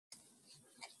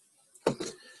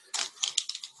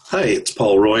Hi, it's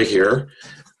Paul Roy here.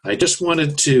 I just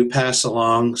wanted to pass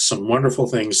along some wonderful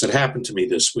things that happened to me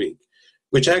this week,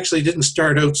 which actually didn't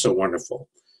start out so wonderful.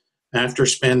 After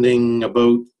spending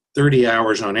about 30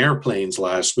 hours on airplanes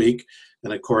last week,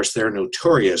 and of course they're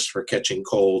notorious for catching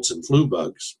colds and flu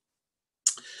bugs.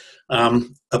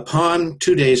 Upon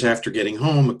 2 days after getting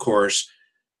home, of course,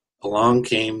 along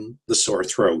came the sore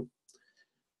throat.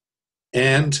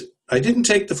 And I didn't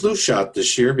take the flu shot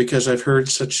this year because I've heard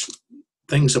such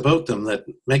things about them that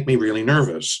make me really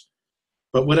nervous.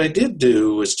 But what I did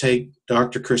do was take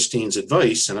Dr. Christine's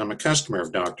advice, and I'm a customer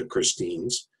of Dr.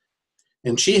 Christine's,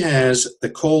 and she has the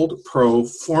Cold Pro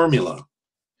formula,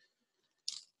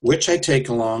 which I take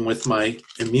along with my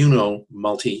Immuno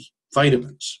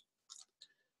multivitamins.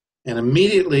 And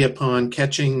immediately upon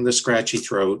catching the scratchy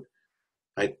throat,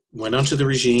 I went onto the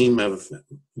regime of,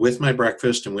 with my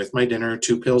breakfast and with my dinner,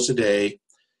 2 pills a day,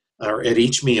 or at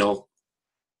each meal.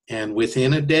 And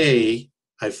within a day,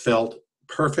 I felt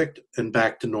perfect and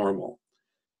back to normal.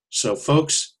 So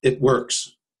folks, it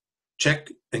works. Check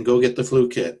and go get the flu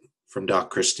kit from Doc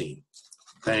Christine.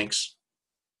 Thanks.